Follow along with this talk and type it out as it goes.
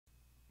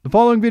The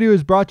following video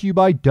is brought to you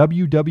by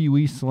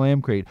WWE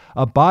Slam Crate,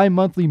 a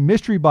bi-monthly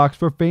mystery box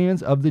for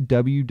fans of the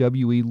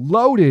WWE,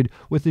 loaded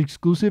with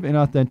exclusive and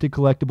authentic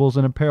collectibles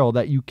and apparel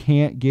that you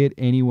can't get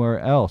anywhere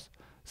else.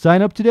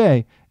 Sign up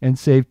today and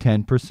save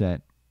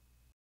 10%.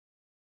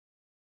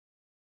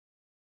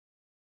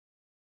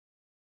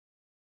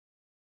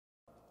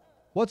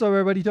 What's up,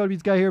 everybody?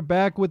 TonyPizzaGuy here,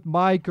 back with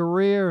my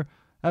career,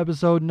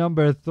 episode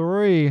number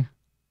 3.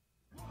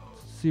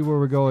 Let's see where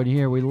we're going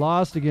here. We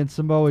lost against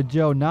Samoa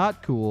Joe.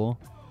 Not cool.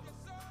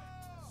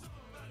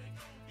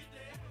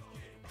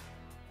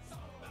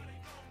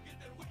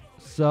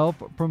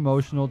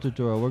 Self-promotional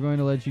tutorial. We're going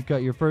to let you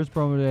cut your first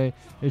promo today.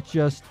 It's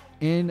just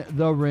in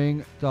the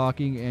ring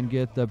talking and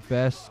get the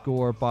best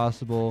score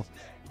possible.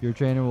 Your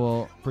trainer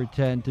will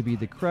pretend to be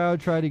the crowd.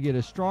 Try to get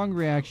a strong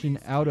reaction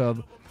out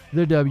of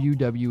the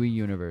WWE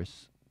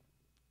Universe.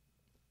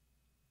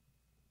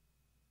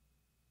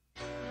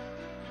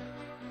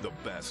 The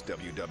best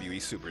WWE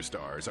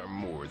superstars are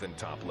more than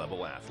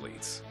top-level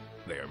athletes.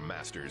 They are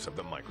masters of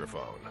the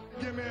microphone.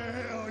 Give me a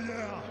hell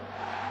yeah!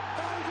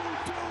 How you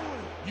doing?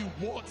 You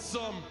want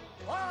some?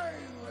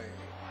 Finally!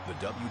 The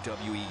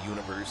WWE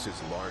Universe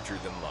is larger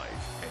than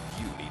life, and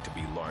you need to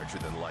be larger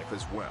than life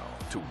as well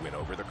to win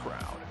over the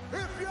crowd.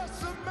 If you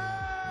smell!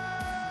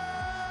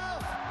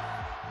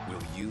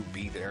 Will you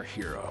be their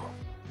hero?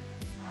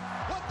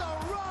 What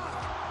the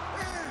Rock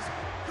is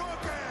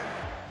cooking!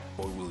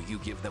 Or will you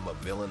give them a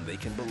villain they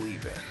can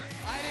believe in?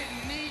 I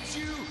didn't need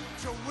you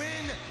to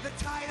win the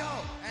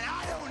title, and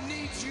I don't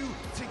need you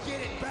to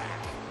get it back.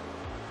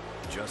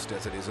 Just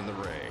as it is in the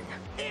ring,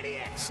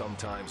 Idiot!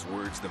 sometimes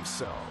words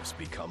themselves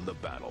become the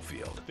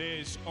battlefield.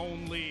 There's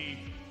only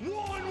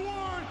one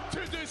word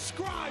to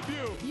describe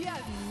you! You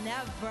have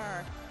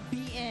never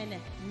beaten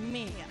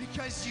me.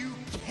 Because you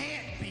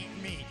can't beat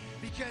me.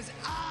 Because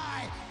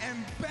I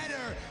am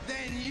better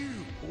than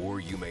you.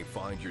 Or you may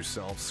find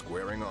yourself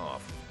squaring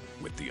off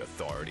with the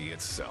authority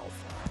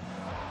itself.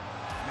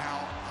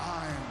 Now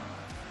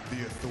I'm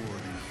the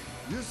authority.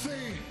 You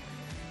see,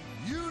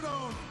 you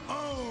don't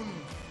own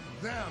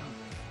them.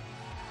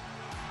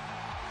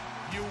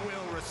 You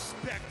will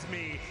respect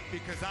me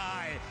because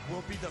I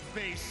will be the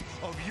face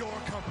of your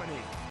company.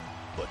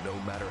 But no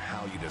matter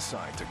how you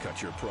decide to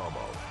cut your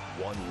promo,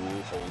 one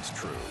rule holds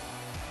true.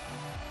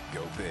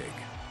 Go big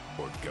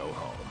or go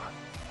home.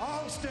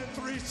 Austin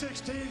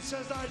 316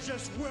 says I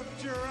just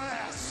whipped your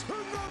ass in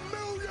the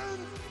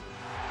millions.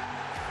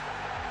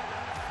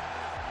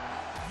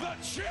 The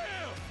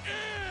champ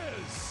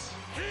is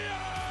here!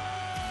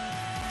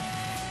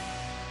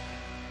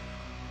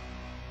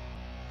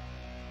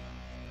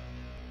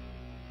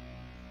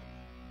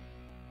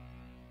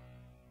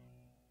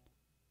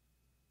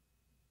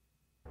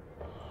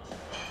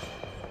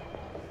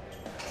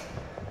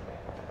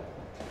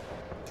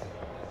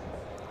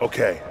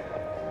 Okay,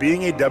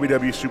 being a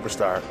WWE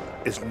superstar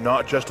is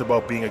not just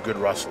about being a good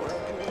wrestler.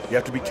 You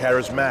have to be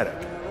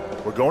charismatic.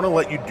 We're going to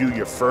let you do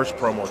your first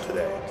promo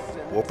today.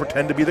 We'll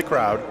pretend to be the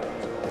crowd.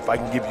 If I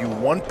can give you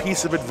one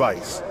piece of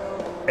advice,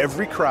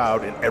 every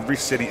crowd in every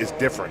city is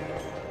different.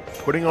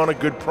 Putting on a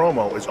good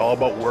promo is all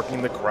about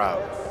working the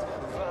crowd.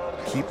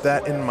 Keep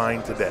that in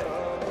mind today.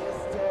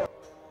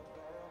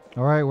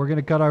 All right, we're going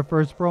to cut our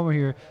first promo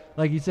here.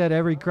 Like you said,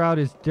 every crowd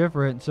is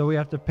different, so we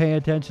have to pay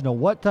attention to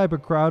what type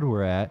of crowd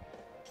we're at.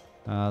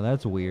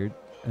 That's weird.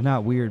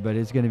 Not weird, but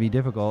it's going to be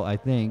difficult, I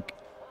think.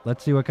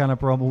 Let's see what kind of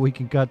promo we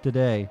can cut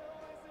today.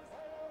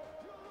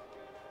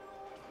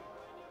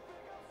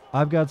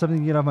 I've got something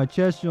to get off my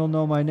chest. You'll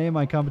know my name.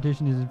 My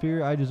competition is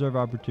inferior. I deserve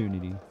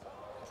opportunity.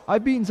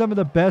 I've beaten some of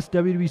the best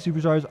WWE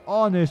superstars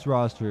on this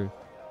roster.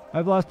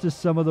 I've lost to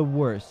some of the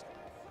worst.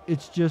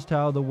 It's just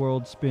how the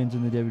world spins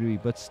in the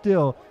WWE. But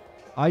still,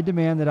 I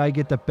demand that I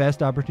get the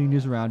best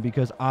opportunities around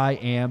because I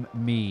am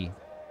me.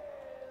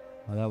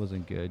 Oh, that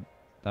wasn't good.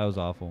 That was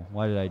awful.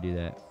 Why did I do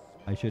that?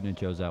 I shouldn't have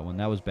chose that one.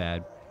 That was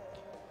bad.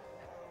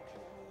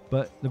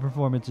 But the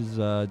performance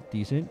is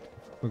decent.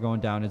 We're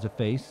going down as a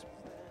face.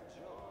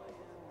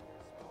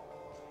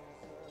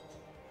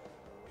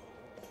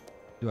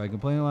 Do I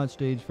complain a lot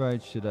stage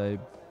fright? Should I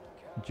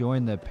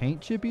join the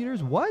paint chip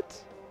eaters?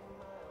 What?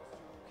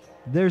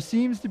 There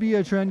seems to be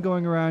a trend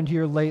going around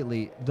here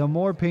lately. The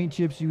more paint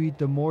chips you eat,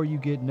 the more you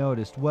get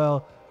noticed.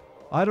 Well,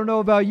 I don't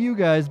know about you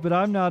guys, but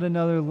I'm not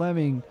another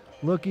lemming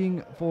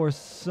looking for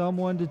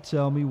someone to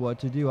tell me what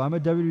to do. I'm a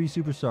WWE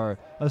superstar.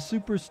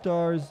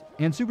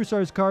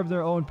 Superstars carve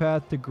their own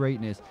path to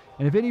greatness.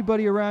 And if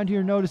anybody around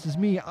here notices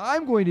me,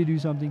 I'm going to do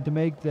something to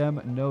make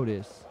them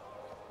notice.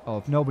 Oh,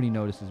 if nobody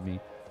notices me.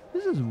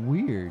 This is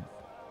weird.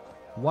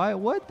 Why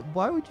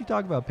would you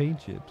talk about paint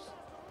chips?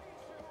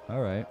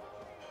 All right.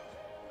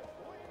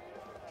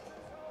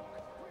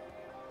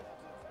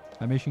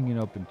 I'm issuing an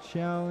open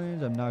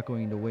challenge. I'm not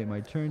going to wait my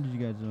turn. Did you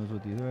guys notice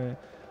what these are?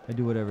 I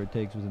do whatever it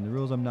takes within the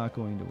rules. I'm not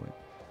going to win.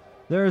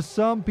 There are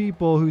some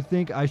people who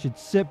think I should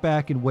sit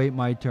back and wait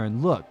my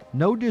turn. Look,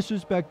 no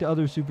disrespect to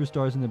other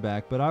superstars in the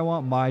back, but I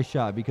want my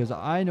shot because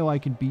I know I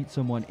can beat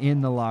someone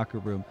in the locker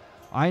room.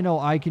 I know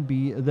I can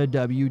be the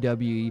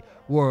WWE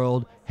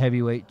World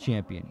Heavyweight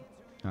Champion.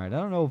 All right, I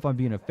don't know if I'm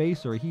being a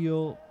face or a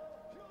heel.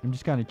 I'm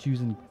just kind of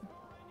choosing.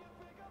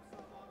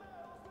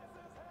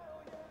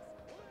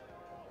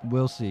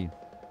 We'll see.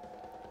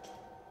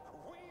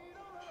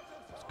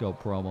 Let's go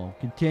promo.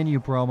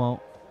 Continue promo.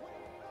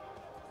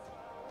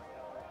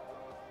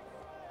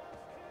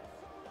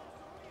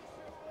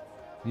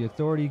 The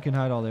Authority can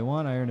hide all they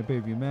want. I earned a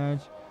pay-per-view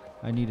match.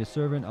 I need a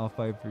servant. I'll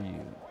fight for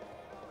you.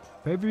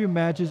 Pay-per-view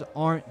matches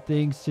aren't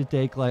things to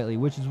take lightly,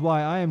 which is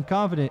why I am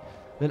confident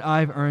that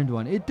I've earned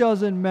one. It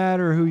doesn't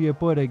matter who you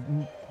put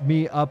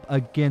me up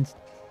against.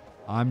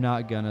 I'm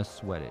not going to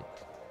sweat it.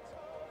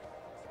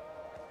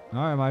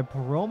 All right, my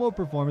promo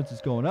performance is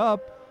going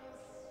up.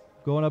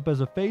 Going up as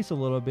a face a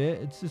little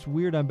bit. It's just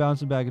weird I'm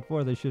bouncing back and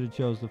forth. They should have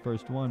chose the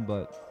first one,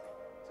 but...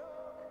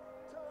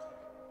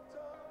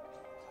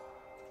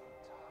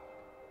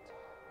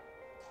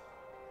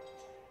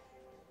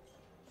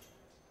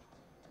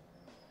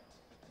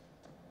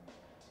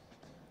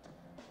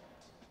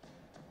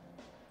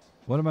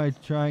 What am I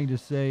trying to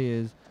say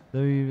is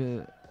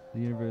the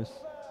universe,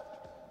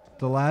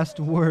 the last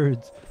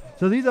words.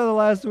 So these are the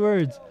last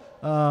words.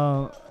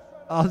 I'll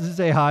just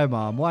say hi,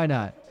 Mom. Why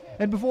not?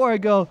 And before I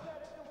go,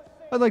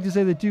 I'd like to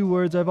say the 2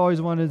 words I've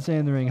always wanted to say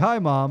in the ring. Hi,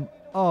 Mom.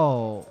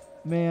 Oh,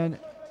 man.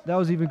 That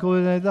was even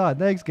cooler than I thought.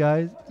 Thanks,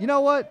 guys. You know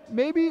what?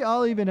 Maybe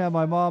I'll even have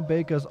my mom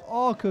bake us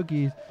all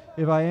cookies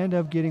if I end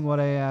up getting what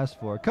I asked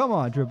for. Come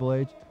on, Triple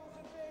H.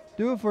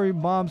 Do it for your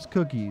mom's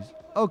cookies.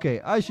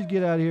 Okay, I should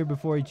get out of here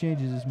before he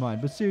changes his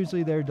mind. But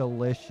seriously, they're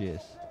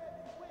delicious.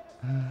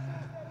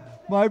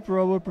 My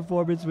promo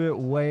performance went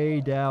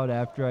way down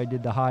after I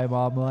did the hi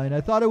mom line.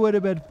 I thought it would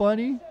have been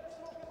funny,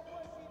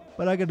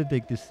 but I gotta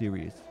take this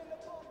serious.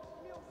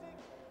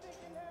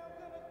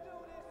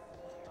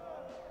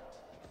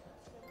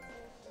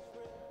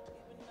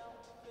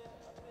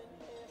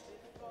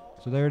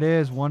 So there it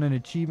is. Won an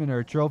achievement or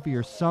a trophy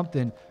or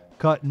something.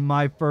 Cutting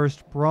my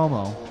first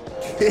promo.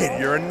 Kid,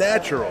 you're a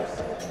natural.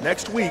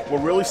 Next week,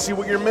 we'll really see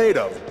what you're made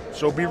of.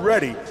 So be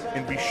ready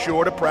and be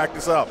sure to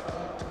practice up.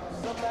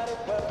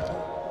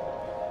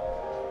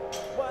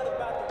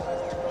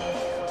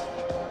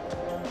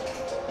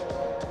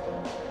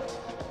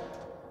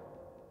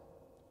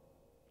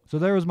 So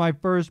there was my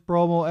first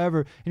promo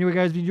ever. Anyway,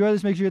 guys, if you enjoyed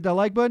this, make sure you hit that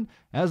like button.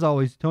 As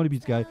always,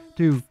 TonyPizzaGuy,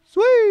 too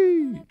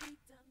sweet.